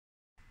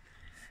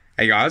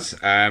Hey guys,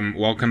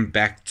 welcome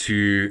back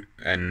to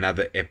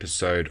another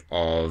episode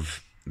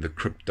of the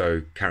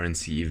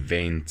cryptocurrency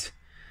event.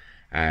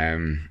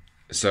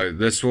 So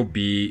this will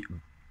be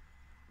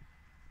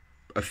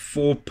a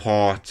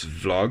 4-part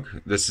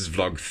vlog. This is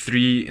vlog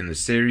 3 in the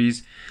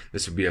series.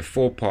 This will be a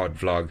 4-part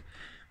vlog.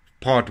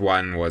 Part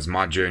 1 was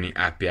my journey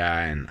up here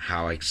and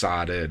how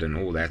excited and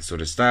all that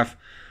sort of stuff.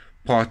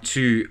 Part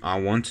 2, I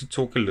want to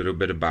talk a little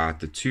bit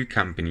about the 2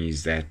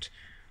 companies that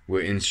were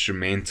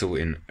instrumental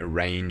in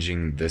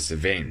arranging this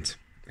event.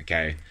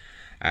 Okay.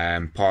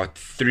 Part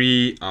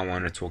 3, I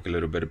want to talk a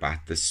little bit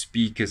about the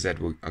speakers that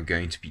are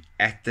going to be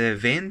at the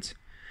event.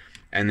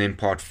 And then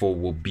part 4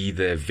 will be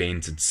the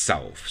event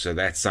itself. So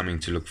that's something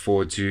to look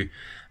forward to.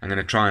 I'm going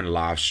to try and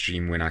live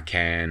stream when I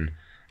can.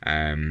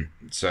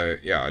 So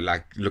yeah,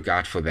 look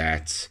out for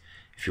that.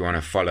 If you want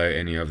to follow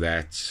any of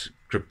that,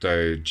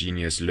 Crypto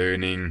Genius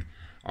Learning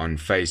on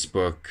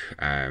Facebook.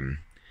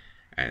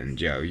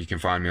 And yeah, you can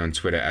find me on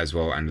Twitter as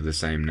well under the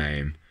same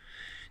name.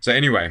 So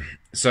anyway,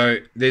 so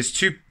there's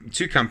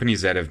two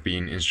companies that have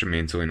been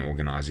instrumental in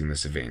organizing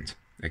this event.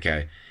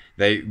 Okay,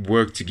 they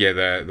work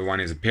together. The one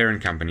is a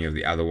parent company of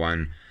the other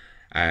one,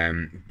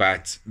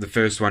 but the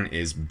first one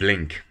is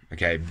Blink.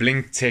 Okay,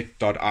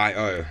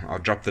 blinktech.io. I'll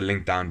drop the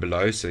link down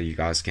below so you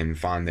guys can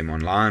find them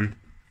online.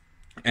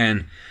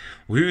 And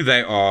who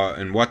they are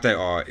and what they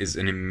are is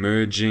an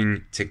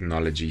emerging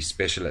technology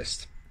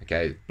specialist.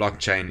 Okay,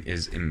 blockchain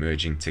is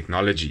emerging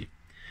technology.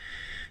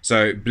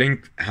 So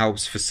Blink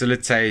helps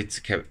facilitate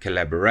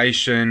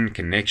collaboration,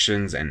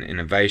 connections, and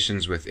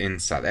innovations within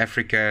South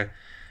Africa,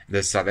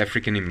 the South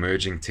African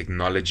emerging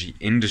technology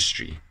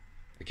industry.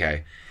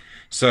 Okay,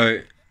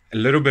 so a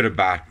little bit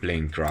about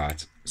Blink,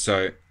 right?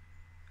 So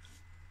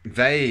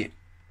they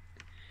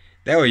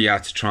were here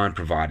to try and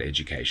provide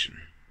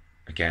education.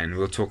 Okay, and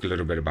we'll talk a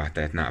little bit about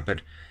that now.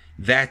 But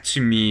that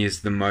to me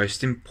is the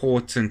most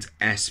important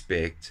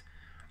aspect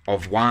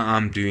of why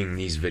I'm doing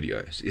these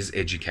videos, is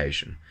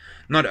education.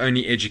 Not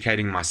only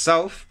educating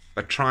myself,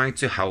 but trying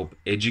to help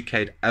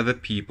educate other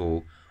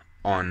people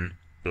on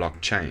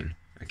blockchain.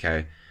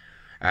 Okay,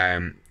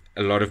 a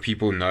lot of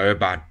people know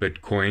about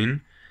Bitcoin,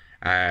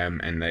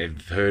 and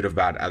they've heard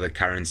about other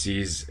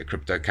currencies,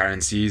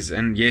 cryptocurrencies,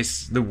 and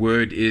yes, the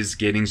word is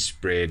getting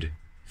spread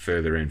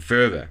further and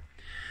further.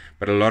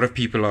 But a lot of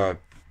people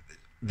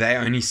they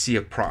only see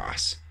a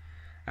price.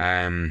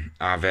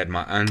 I've had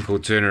my uncle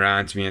turn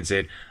around to me and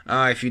said,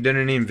 "Oh, if you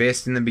didn't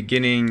invest in the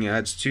beginning,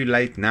 it's too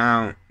late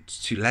now."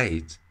 It's too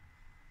late.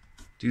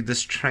 Dude,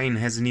 this train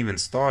hasn't even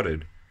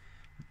started.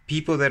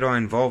 People that are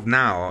involved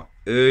now are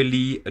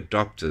early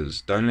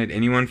adopters. Don't let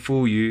anyone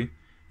fool you.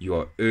 You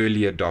are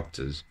early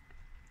adopters.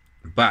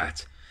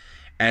 But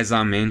as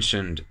I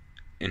mentioned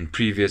in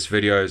previous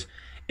videos,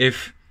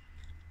 if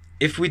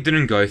we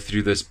didn't go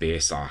through this bear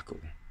cycle,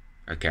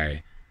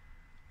 okay,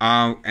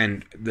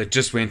 and that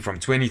just went from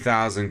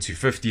 20,000 to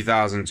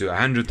 50,000 to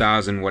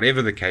 100,000,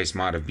 whatever the case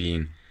might have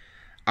been,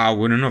 I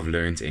wouldn't have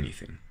learned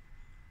anything.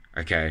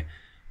 Okay,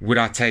 would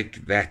I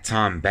take that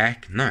time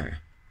back? No.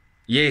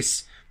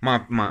 Yes, my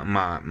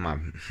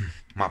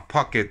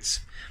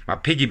pockets, my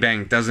piggy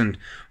bank doesn't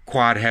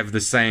quite have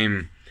the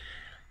same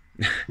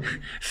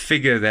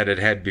figure that it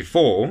had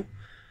before,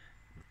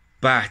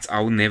 but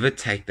I'll never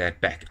take that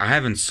back. I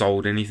haven't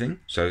sold anything,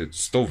 so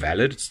it's still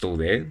valid. It's still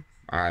there.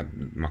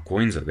 My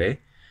coins are there.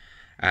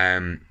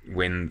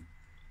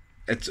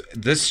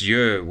 This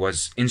year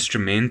was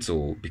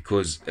instrumental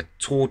because it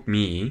taught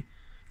me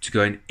to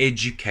go and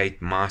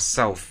educate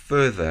myself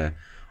further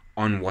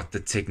on what the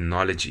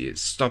technology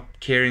is. Stop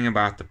caring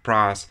about the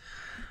price.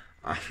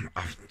 I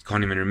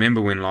can't even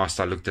remember when last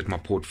I looked at my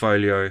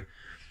portfolio,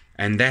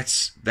 and that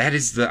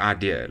is the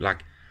idea.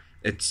 Like,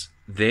 it's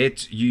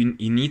that you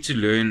need to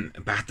learn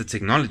about the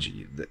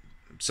technology.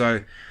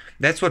 So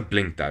that's what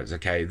Blink does.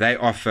 Okay, they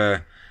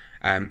offer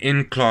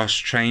in-class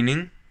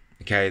training.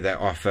 Okay, they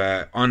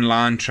offer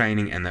online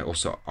training, and they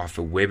also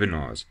offer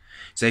webinars.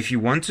 So if you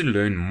want to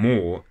learn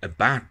more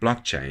about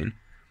blockchain,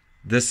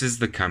 this is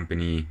the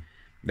company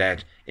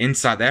that in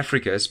South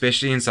Africa,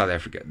 especially in South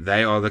Africa,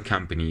 they are the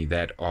company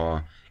that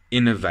are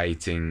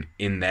innovating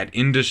in that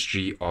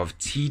industry of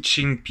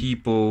teaching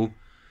people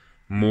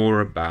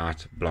more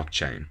about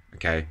blockchain.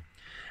 Okay,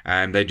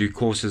 they do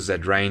courses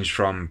that range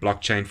from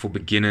blockchain for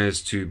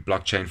beginners to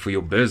blockchain for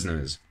your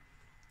business.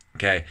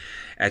 Okay,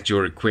 at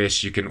your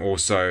request, you can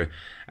also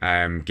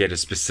get a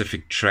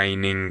specific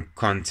training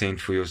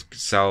content for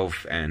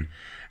yourself, and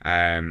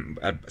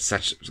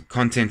such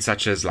content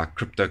such as like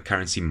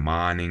cryptocurrency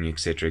mining,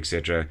 etc.,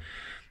 etc.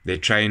 Their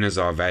trainers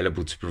are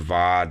available to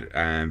provide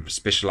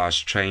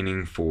specialized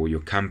training for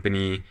your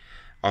company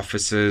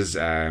offices,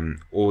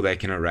 or they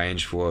can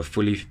arrange for a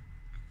fully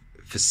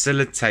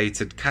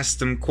facilitated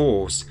custom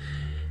course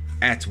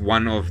at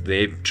one of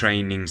their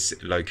training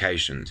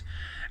locations.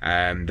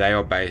 They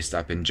are based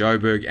up in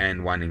Johannesburg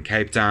and one in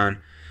Cape Town.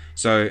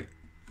 So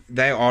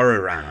they are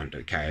around,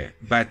 okay,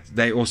 but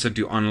they also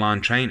do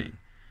online training.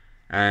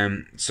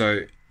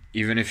 So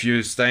even if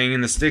you're staying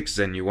in the sticks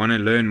and you want to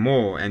learn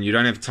more and you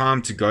don't have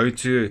time to go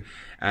to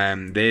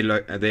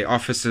their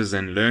offices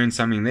and learn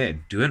something there.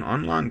 Do an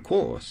online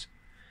course.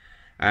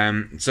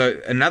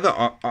 So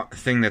another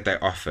thing that they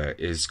offer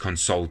is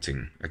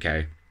consulting.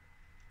 Okay,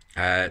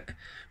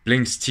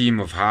 Blink's team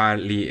of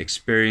highly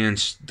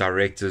experienced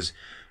directors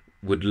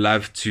would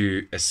love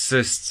to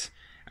assist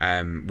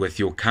with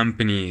your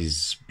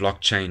company's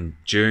blockchain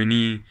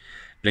journey.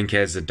 Blink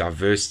has a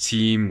diverse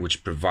team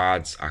which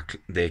provides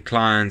their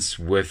clients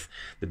with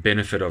the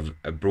benefit of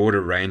a broader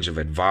range of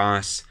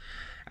advice,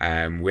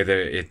 whether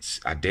it's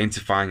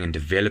identifying and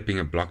developing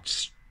a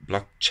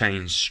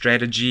blockchain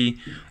strategy,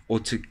 or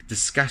to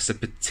discuss a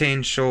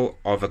potential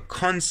of a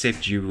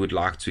concept you would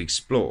like to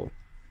explore.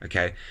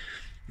 Okay,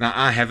 now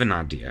I have an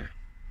idea.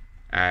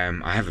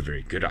 I have a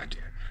very good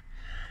idea.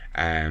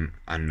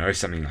 I know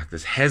something like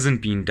this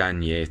hasn't been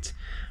done yet,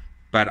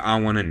 but I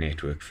want to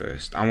network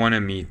first. I want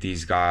to meet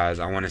these guys.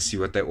 I want to see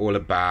what they're all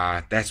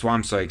about. That's why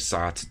I'm so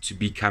excited to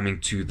be coming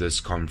to this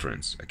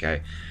conference,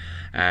 okay?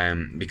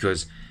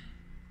 Because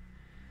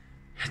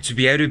to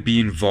be able to be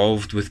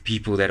involved with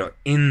people that are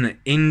in the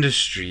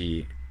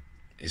industry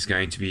is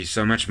going to be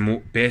so much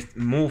more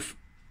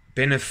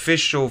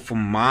beneficial for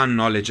my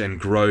knowledge and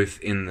growth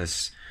in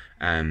this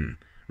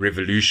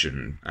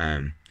revolution.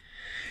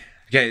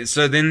 Okay,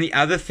 so then the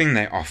other thing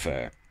they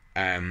offer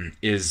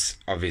is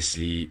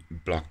obviously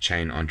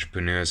Blockchain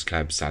Entrepreneurs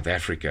Club South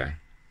Africa.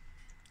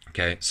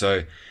 Okay,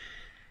 so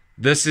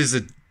this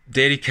is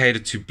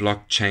dedicated to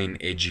blockchain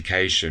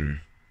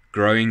education,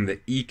 growing an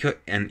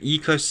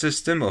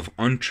ecosystem of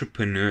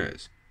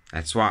entrepreneurs.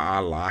 That's why I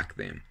like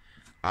them.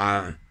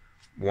 I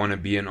want to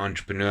be an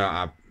entrepreneur.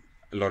 A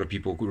lot of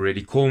people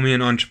already call me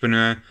an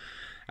entrepreneur.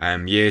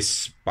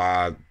 Yes,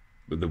 by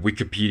the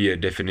Wikipedia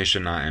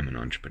definition, I am an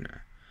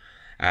entrepreneur.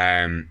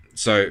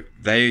 So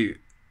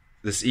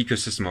this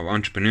ecosystem of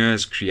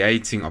entrepreneurs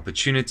creating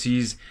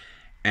opportunities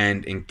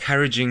and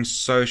encouraging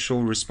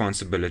social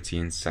responsibility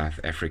in South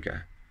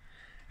Africa.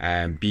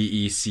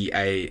 BECASA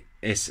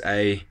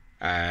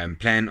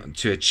plan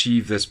to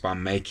achieve this by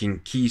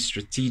making key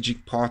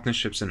strategic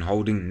partnerships and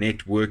holding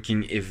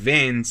networking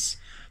events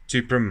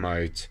to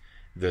promote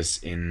this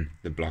in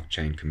the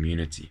blockchain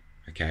community.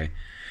 Okay,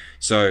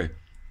 so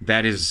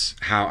that is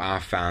how I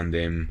found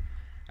them.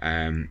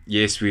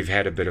 Yes, we've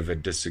had a bit of a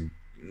disagreement.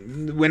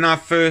 When I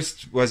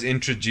first was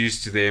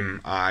introduced to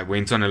them, I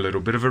went on a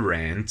little bit of a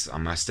rant, I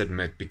must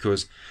admit,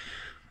 because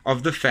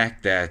of the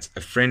fact that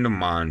a friend of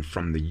mine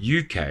from the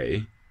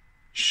UK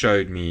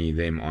showed me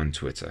them on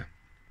Twitter.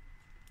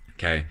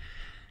 Okay,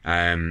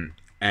 and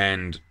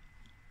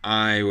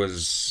I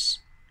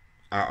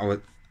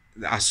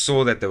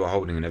saw that they were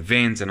holding an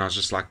event, and I was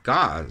just like,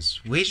 guys,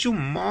 where's your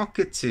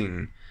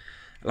marketing?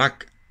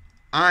 Like,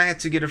 I had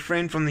to get a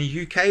friend from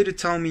the UK to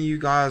tell me you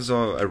guys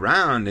are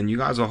around and you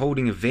guys are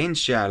holding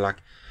events here. Like,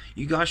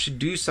 you guys should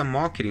do some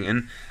marketing.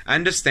 And I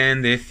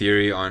understand their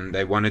theory on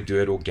they want to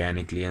do it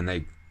organically and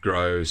they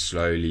grow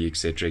slowly,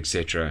 etc.,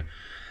 etc.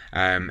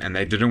 And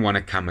they didn't want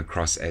to come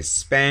across as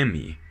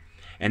spammy.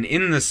 And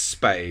in this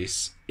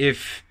space,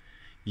 if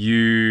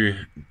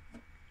you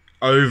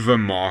over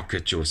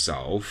market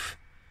yourself,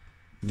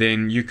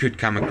 then you could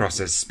come across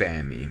as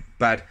spammy.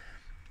 But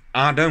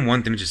I don't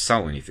want them to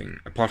sell anything,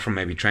 apart from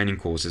maybe training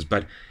courses.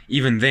 But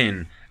even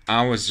then,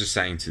 I was just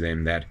saying to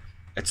them that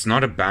it's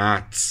not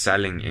about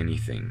selling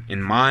anything.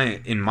 In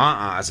my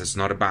eyes, it's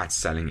not about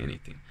selling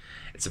anything.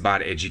 It's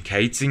about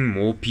educating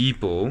more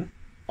people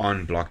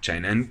on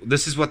blockchain. And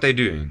this is what they're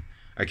doing.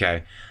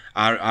 Okay,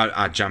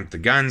 I jumped the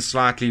gun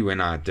slightly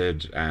when I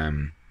did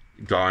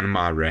go on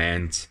my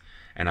rant.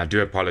 And I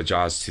do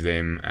apologize to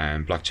them,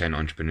 Blockchain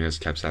Entrepreneurs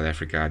Club South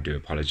Africa. I do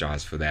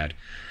apologize for that.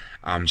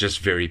 I'm just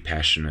very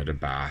passionate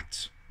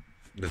about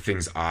the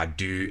things I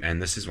do,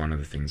 and this is one of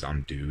the things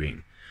I'm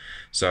doing.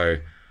 So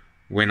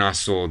when I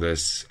saw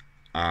this,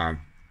 I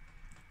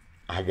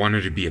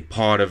wanted to be a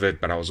part of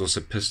it, but I was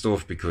also pissed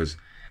off because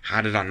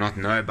how did I not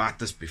know about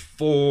this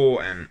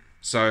before? And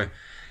so,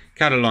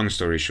 cut a long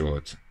story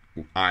short,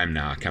 I'm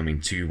now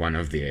coming to one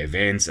of their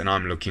events, and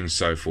I'm looking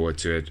so forward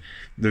to it.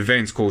 The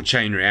event's called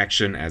Chain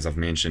Reaction, as I've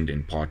mentioned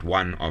in part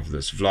 1 of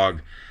this vlog,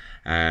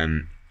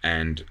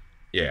 and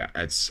yeah,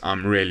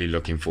 I'm really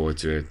looking forward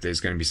to it. There's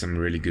going to be some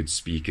really good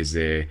speakers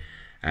there,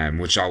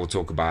 which I will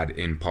talk about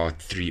in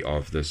part 3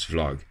 of this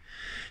vlog.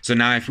 So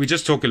now, if we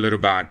just talk a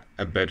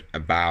bit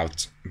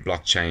about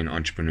Blockchain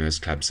Entrepreneurs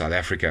Club South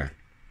Africa,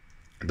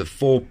 the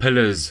 4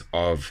 pillars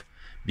of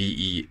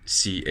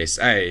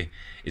BECSA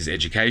is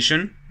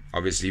education.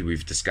 Obviously,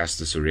 we've discussed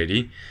this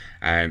already.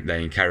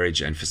 They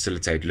encourage and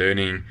facilitate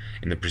learning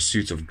in the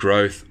pursuit of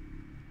growth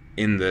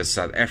in the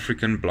South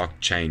African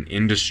blockchain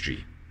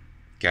industry.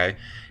 Okay,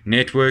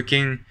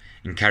 networking,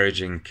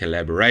 encouraging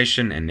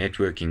collaboration and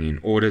networking in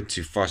order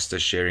to foster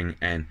sharing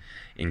and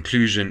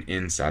inclusion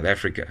in South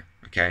Africa.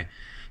 Okay,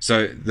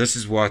 so this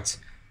is what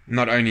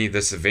not only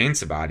this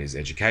event's about is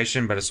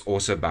education, but it's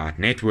also about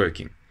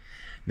networking.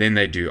 Then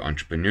they do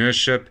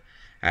entrepreneurship.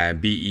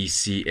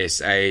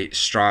 BECSA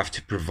strive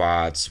to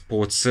provide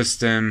support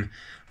system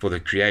for the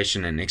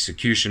creation and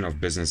execution of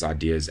business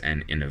ideas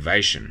and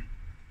innovation.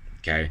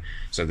 Okay,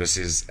 so this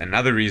is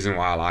another reason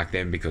why I like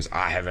them, because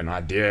I have an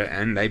idea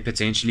and they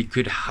potentially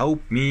could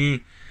help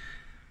me,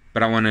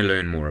 but I want to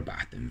learn more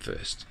about them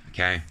first.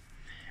 Okay,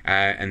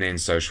 and then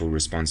social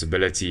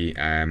responsibility.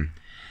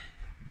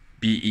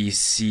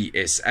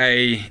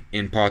 BECSA,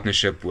 in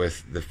partnership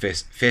with the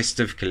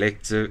Festive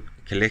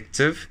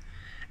Collective,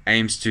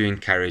 aims to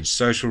encourage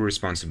social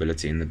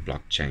responsibility in the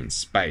blockchain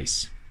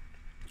space.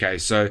 Okay,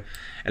 so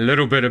a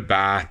little bit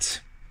about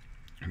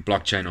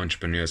Blockchain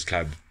Entrepreneurs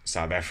Club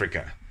South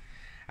Africa.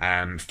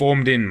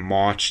 Formed in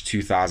March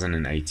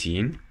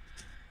 2018.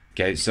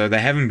 Okay, so they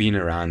haven't been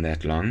around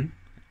that long,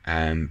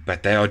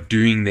 but they are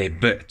doing their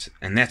bit,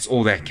 and that's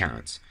all that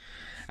counts.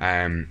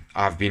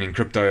 I've been in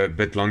crypto a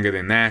bit longer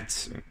than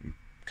that,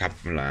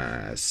 couple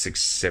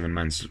 6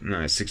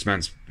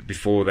 months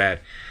before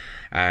that.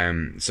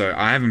 So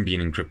I haven't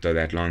been in crypto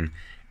that long,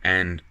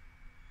 and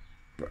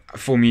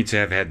for me to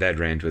have had that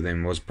rant with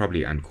them was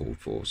probably uncalled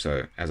for.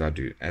 So as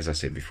I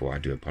said before, I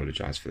do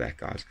apologize for that,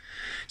 guys.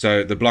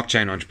 So the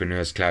Blockchain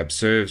Entrepreneurs Club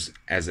serves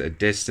as a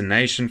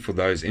destination for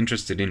those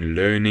interested in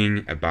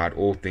learning about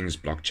all things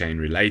blockchain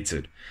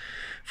related,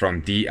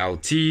 from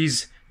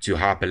DLTs to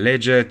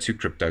Hyperledger to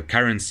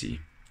cryptocurrency.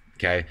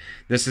 Okay,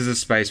 this is a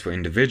space for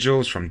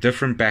individuals from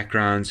different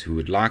backgrounds who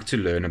would like to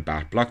learn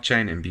about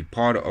blockchain and be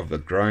part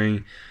of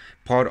growing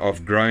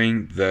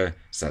the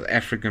South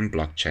African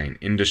blockchain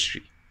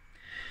industry.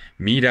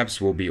 Meetups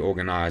will be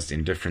organized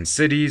in different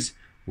cities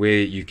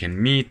where you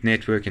can meet,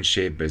 network, and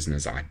share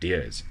business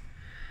ideas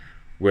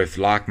with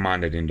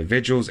like-minded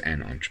individuals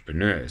and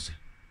entrepreneurs.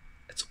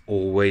 It's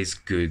always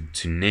good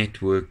to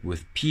network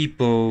with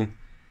people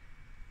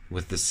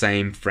with the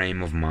same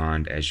frame of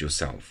mind as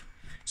yourself.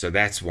 So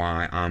that's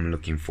why I'm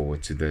looking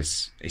forward to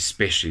this,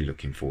 especially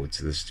looking forward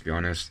to this, to be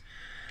honest.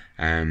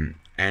 And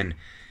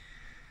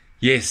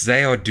yes,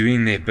 they are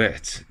doing their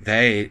bit.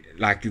 They,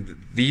 like,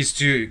 these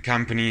two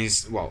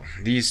companies, well,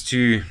 these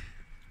two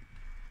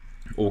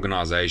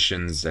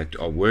organizations that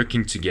are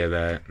working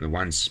together, the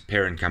one's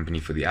parent company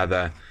for the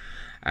other,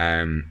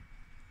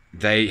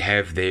 they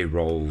have their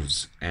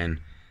roles, and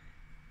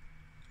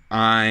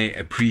I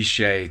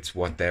appreciate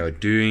what they are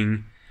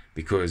doing,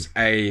 because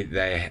A,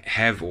 they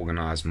have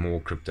organized more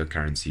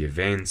cryptocurrency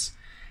events,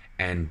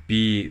 and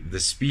B, the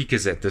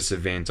speakers at this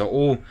event are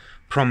all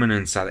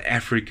prominent South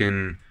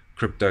African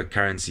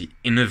cryptocurrency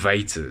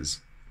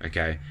innovators.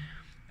 Okay,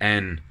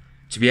 and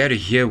to be able to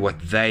hear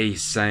what they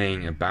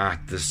saying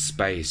about this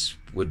space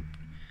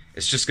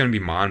it's just going to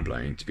be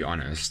mind-blowing, to be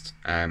honest.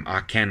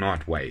 I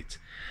cannot wait.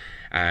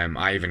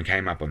 I even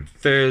came up on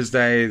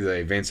Thursday. The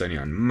event's only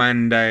on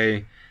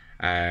Monday,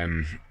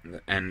 and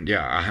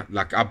yeah,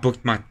 I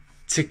booked my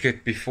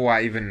ticket before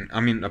I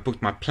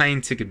booked my plane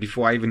ticket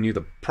before I even knew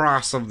the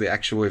price of the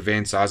actual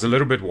event. So I was a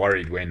little bit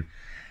worried when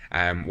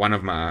one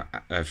of my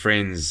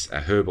friends,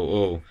 Herbal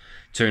Oil,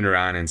 turned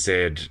around and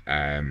said,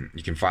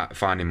 you can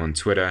find him on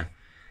Twitter,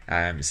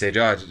 said,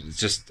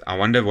 I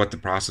wonder what the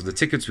price of the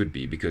tickets would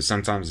be, because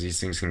sometimes these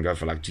things can go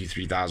for like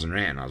 2,000-3,000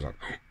 rand. I was like,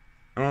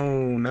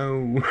 oh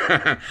no,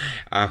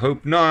 I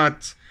hope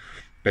not.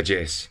 But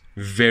yes,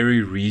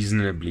 very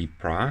reasonably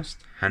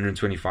priced.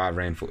 125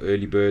 rand for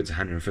early birds,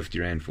 150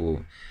 rand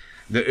for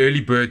the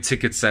early bird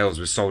ticket. Sales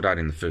were sold out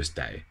in the first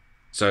day.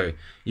 So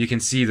you can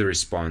see the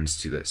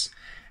response to this.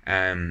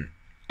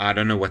 I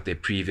don't know what their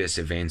previous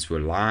events were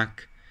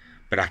like,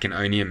 but I can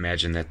only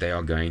imagine that they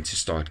are going to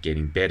start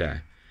getting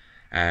better.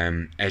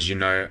 As you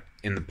know,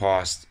 in the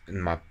past,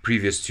 in my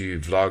previous 2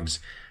 vlogs,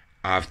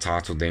 I've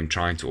titled them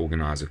trying to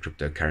organize a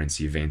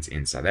cryptocurrency event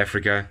in South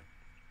Africa.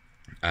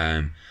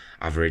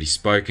 I've already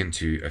spoken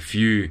to a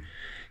few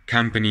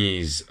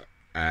companies,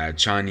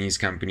 Chinese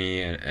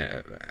company,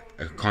 a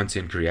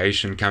content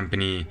creation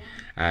company,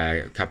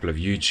 a couple of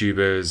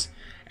YouTubers,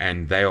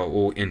 and they are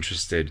all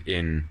interested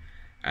in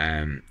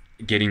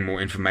getting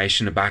more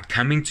information about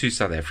coming to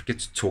South Africa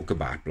to talk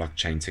about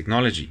blockchain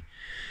technology.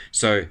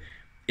 So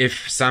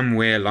if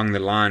somewhere along the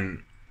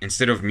line,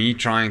 instead of me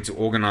trying to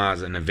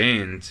organize an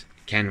event,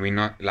 can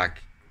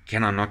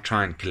I not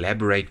try and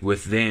collaborate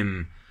with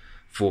them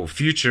for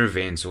future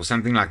events or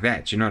something like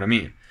that? You know what I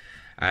mean?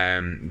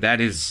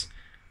 That is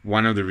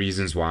one of the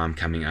reasons why I'm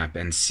coming up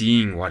and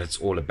seeing what it's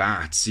all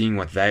about, seeing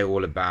what they're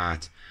all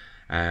about,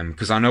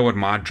 because I know what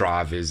my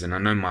drive is, and I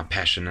know my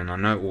passion, and I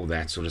know all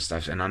that sort of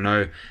stuff, and I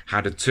know how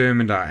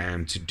determined I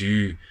am to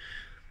do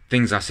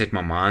things I set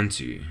my mind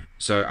to.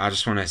 So I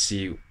just want to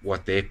see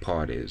what their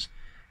part is.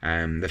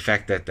 The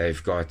fact that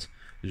they've got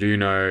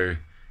Luno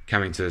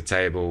coming to the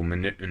table,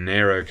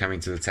 Monero coming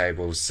to the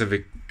table,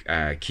 Civic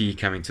Key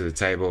coming to the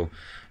table.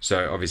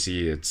 So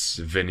obviously it's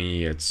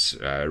Vinny, it's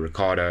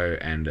Ricardo,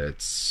 and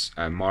it's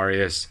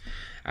Marius.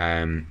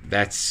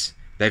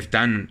 They've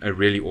done a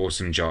really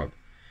awesome job.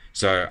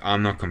 So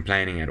I'm not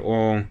complaining at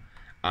all.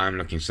 I'm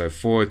looking so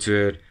forward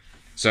to it.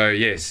 So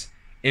yes,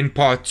 in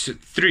part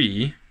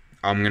 3,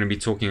 I'm going to be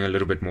talking a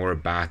little bit more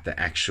about the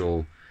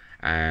actual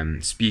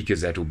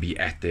speakers that will be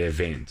at the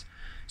event.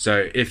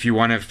 So if you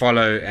want to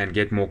follow and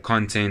get more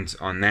content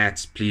on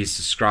that, please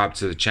subscribe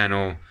to the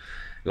channel,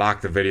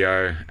 like the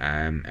video,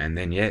 and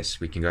then yes,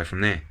 we can go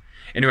from there.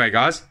 Anyway,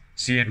 guys,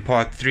 See you in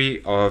part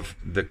 3 of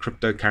the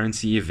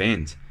cryptocurrency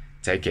event.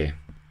 Take care.